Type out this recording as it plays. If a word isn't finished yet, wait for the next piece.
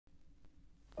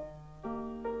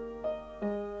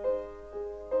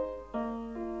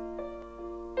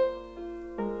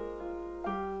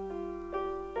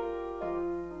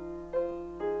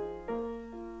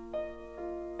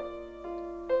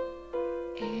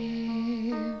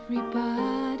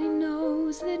Everybody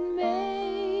knows that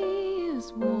May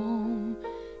is warm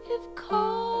if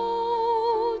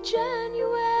cold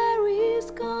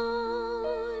January's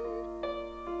gone.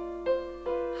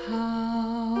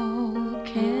 How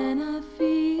can I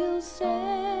feel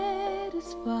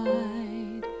satisfied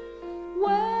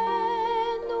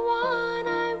when the one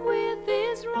I'm with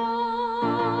is wrong?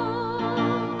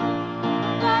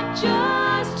 But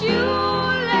just you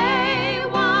lay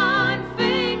one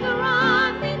finger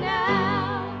on me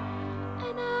now,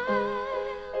 and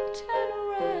I'll turn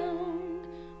around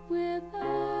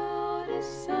without a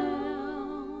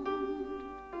sound.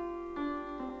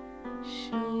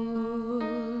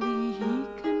 Surely he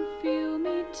can feel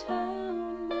me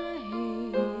turn my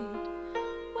head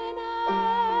when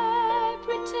I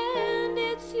pretend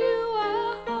it's you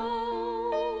I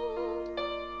hold.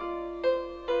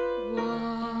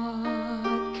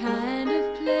 What kind of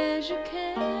pleasure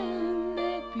can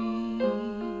there be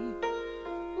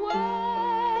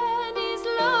when his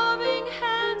loving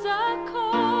hands are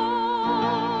cold?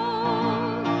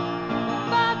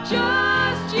 But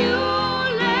just you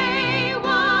lay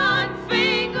one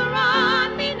finger on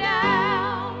me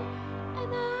now,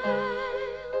 and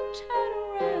I'll turn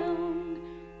around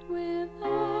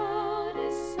without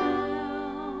a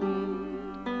sound.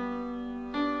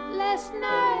 Last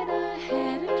night I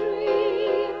had a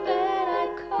dream that I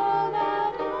called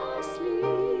out in my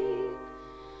sleep.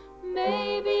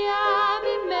 Maybe I'm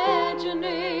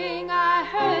imagining I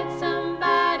heard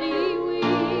somebody weep.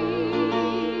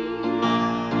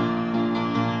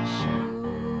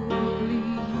 Surely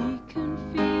he can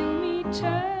feel me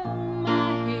turn my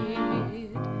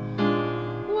head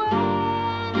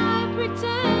when I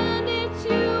pretend it's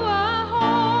you I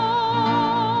hold.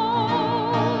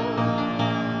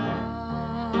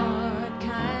 What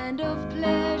kind of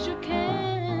pleasure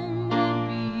can there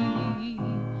be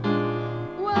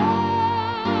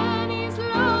when his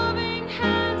loving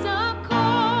hands are cold?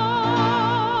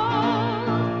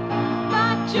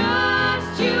 But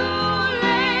just you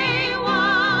lay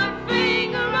one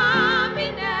finger on me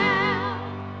now,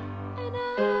 and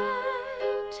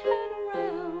I'll turn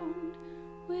around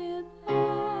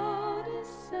without a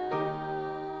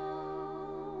sound.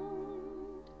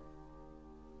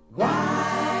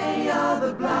 Why are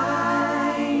the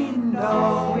blind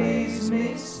always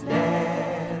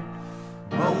misled,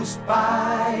 most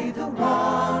by the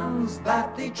ones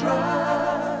that they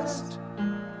trust?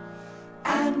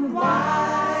 And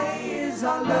why is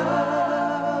our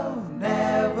love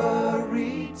never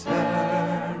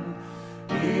returned?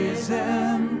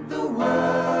 Isn't the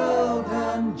world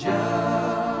unjust?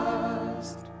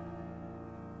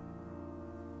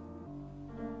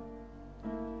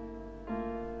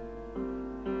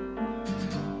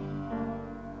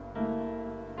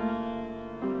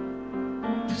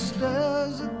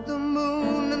 Stares at the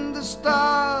moon and the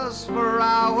stars for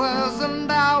hours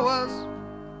and hours.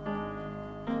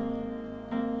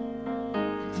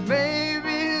 Maybe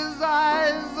his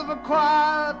eyes have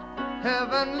acquired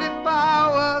heavenly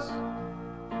powers.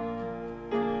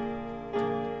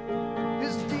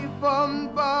 His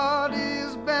deformed body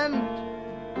is bent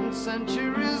and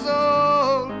centuries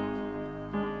old.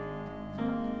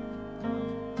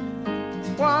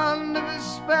 One of his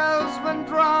spells went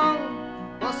wrong,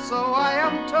 or so I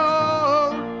am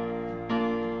told.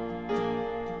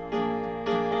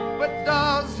 But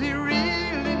does he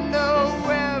really know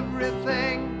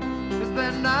everything? Is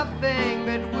there nothing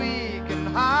that we can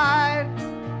hide?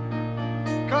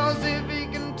 'Cause if he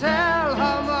can tell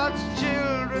how much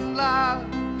children love,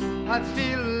 I'd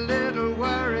feel a little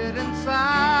worried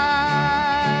inside.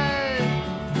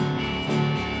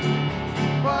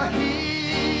 For he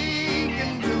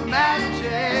can do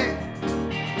magic.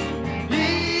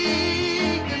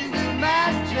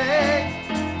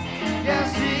 Yes,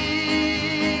 he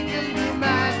can do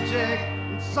magic,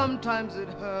 and sometimes it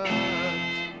hurts.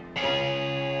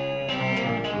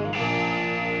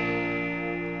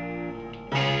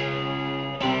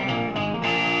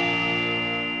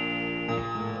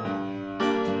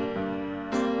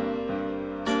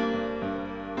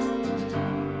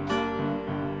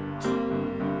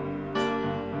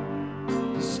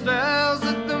 He stares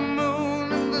at the moon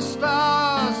and the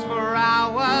stars for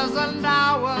hours and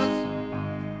hours.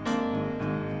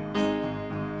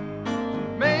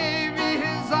 Maybe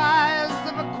his eyes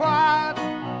have acquired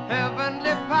heaven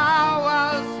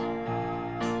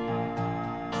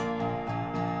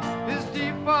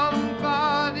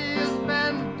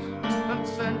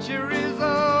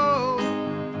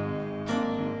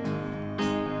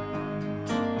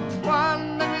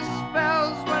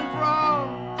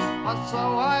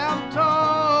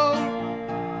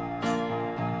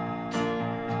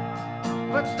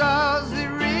But does he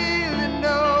really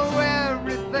know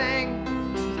everything?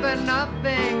 Is there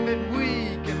nothing that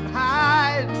we can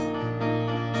hide?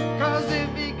 'Cause if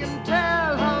he can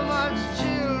tell how much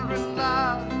children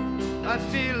love, I'd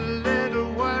feel a little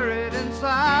worried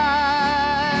inside.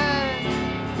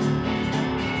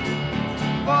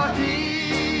 For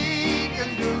he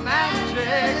can do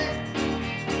magic.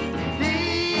 He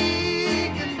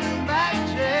can do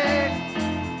magic.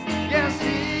 Yes,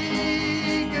 he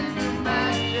can do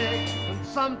magic. And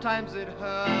sometimes it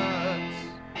hurts.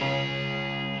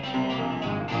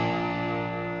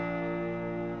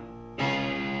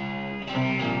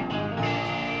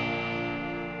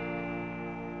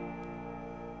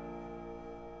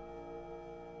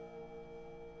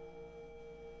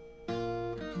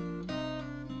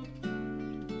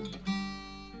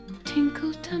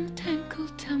 Tinkle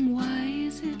tum, why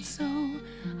is it so?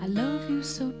 I love you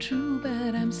so true,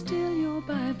 but I'm still your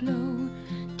byblow.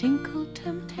 Tinkle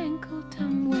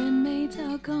tum, when maids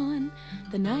are gone,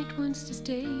 the knight wants to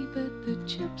stay, but the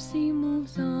gypsy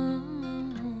moves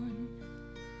on.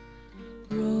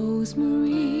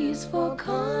 Rosemary's for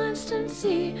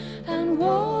constancy, and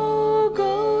woe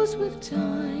goes with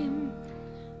time,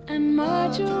 and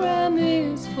marjoram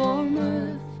is for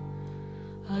mirth.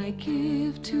 I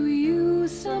give to you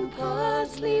some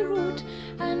parsley root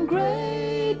and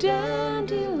grey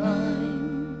dandelion,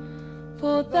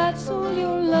 for that's all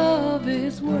your love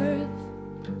is worth.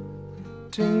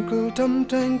 Tinkle tum,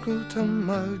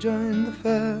 I'll join the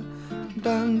fair,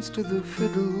 dance to the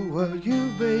fiddle while you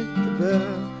bait the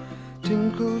bear.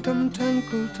 Tinkle tum,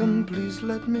 please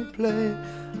let me play.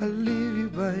 I'll leave you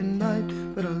by night,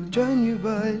 but I'll join you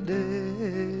by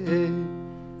day.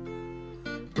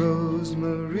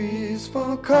 Rosemary's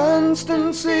for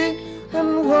constancy, and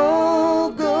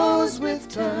woe goes with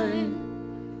time,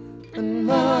 and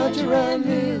marjoram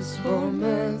is for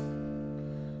mirth.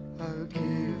 I'll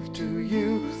give to you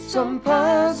some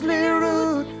parsley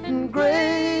root and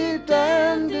grey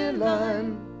dandelion,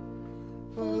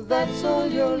 for that's all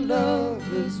your love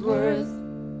is worth.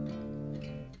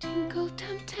 Tinkle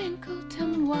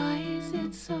tum, why is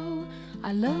it so?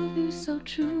 I love you so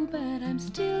true, but I'm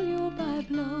still your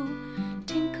byblow.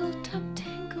 Tinkle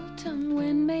tum,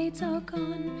 when maids are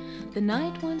gone, the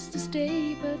knight wants to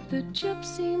stay, but the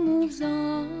gypsy moves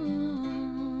on.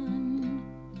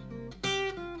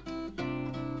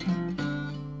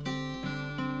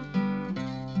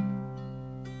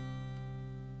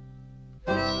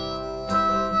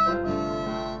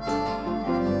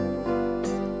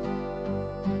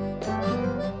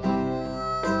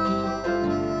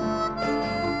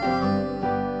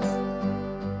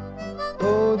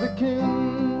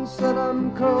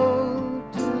 I'm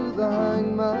cold to the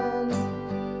hangman,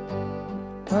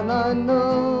 and I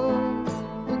know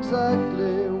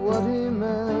exactly what he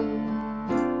meant.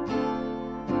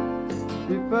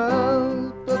 He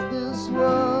felt that this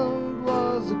world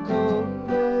was a cold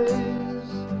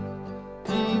place,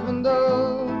 even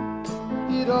though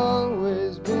he'd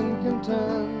always been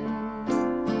content.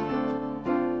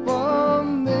 For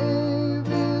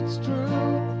maybe it's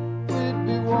true, we'd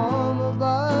be warmer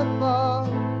by far,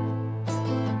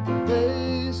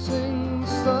 facing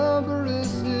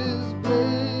Cerberus's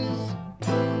blaze,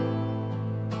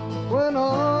 when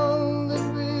all that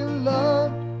we've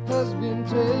loved has been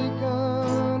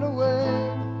taken away,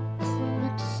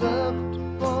 except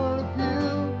for a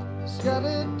few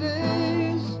scattered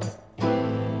days.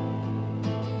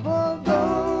 For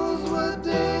those were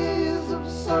days of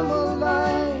summer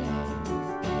light,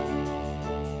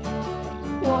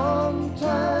 warm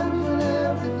times when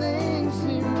everything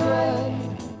seemed right.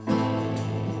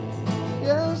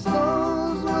 Yes,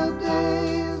 those were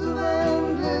days of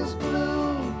endless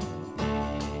blue,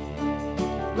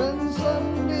 when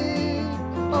suddenly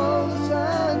all the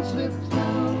signs slipped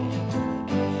through.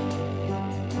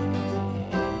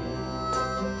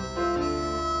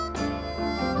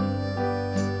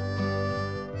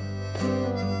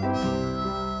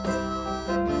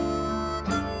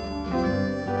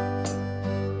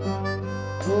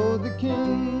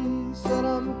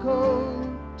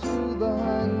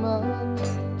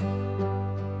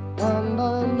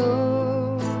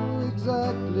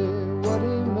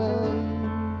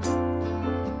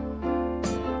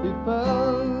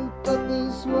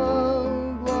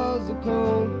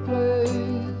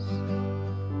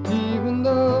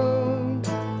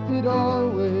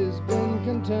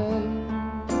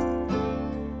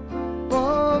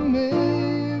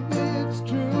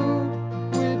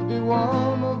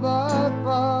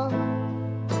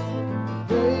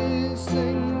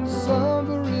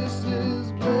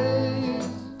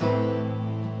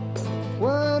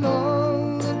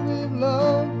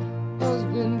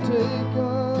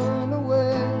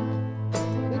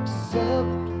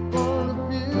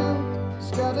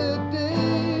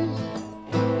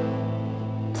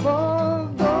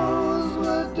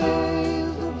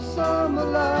 the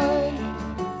line.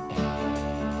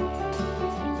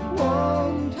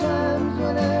 Warm times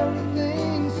when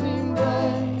everything seemed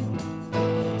right.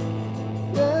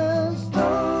 Yes,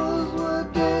 those were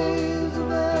days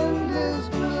of endless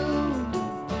blue.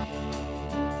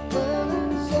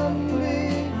 Then suddenly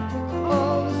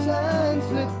all the signs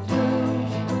slipped through.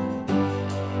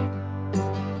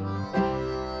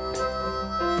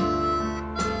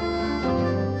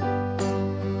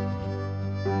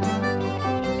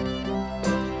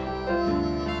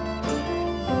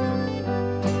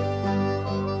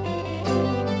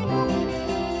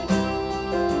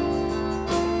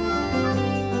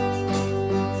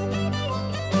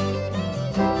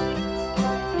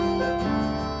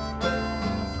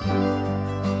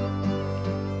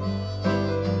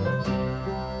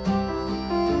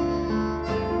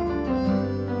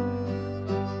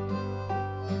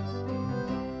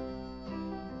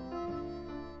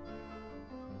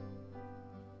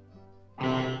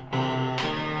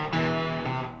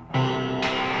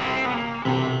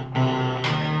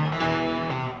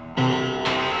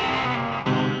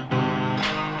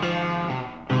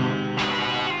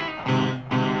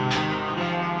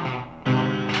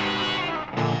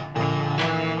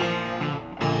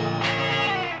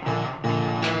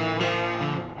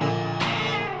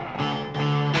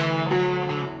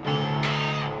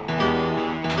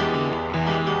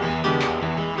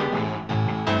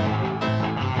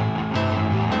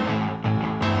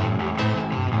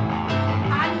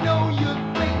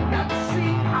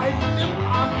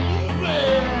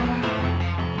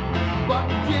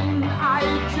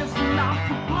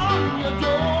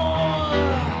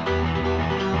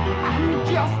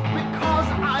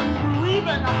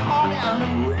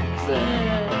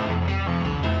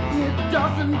 It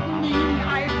doesn't mean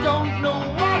I don't know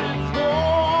what it's for.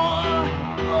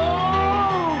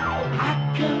 Oh, I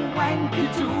can wank you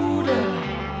doodle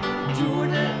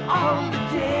all the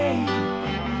day.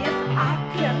 Yes, I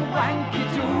can wank you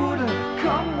doodle,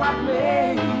 come what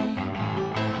may.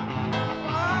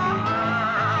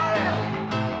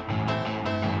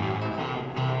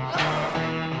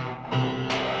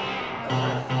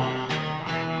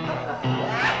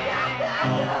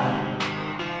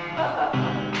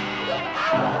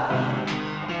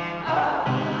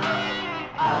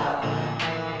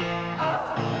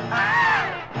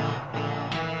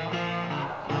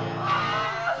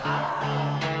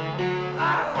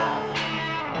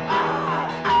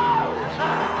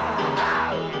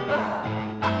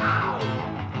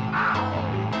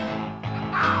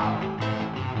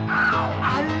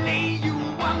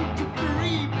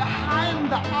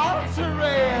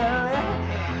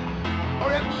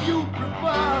 You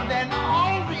prefer then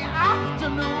all the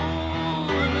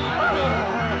afternoon.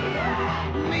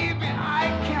 Maybe I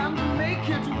can make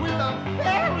it with a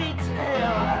fairy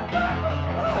tale.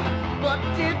 But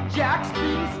did Jack's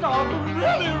beanstalk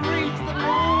really reach the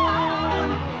moon?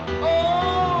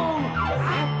 Oh,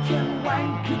 I can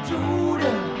wank you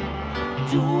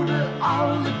doodle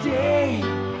all the day.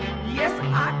 Yes,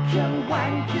 I can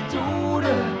wank you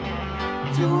doodle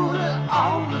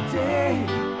all the day.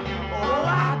 Oh,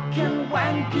 I can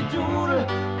wank you doodle,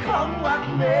 come what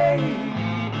may,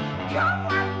 come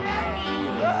what may.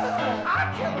 I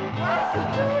can wank you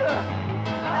doodle.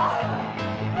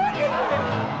 Look at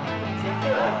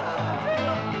me.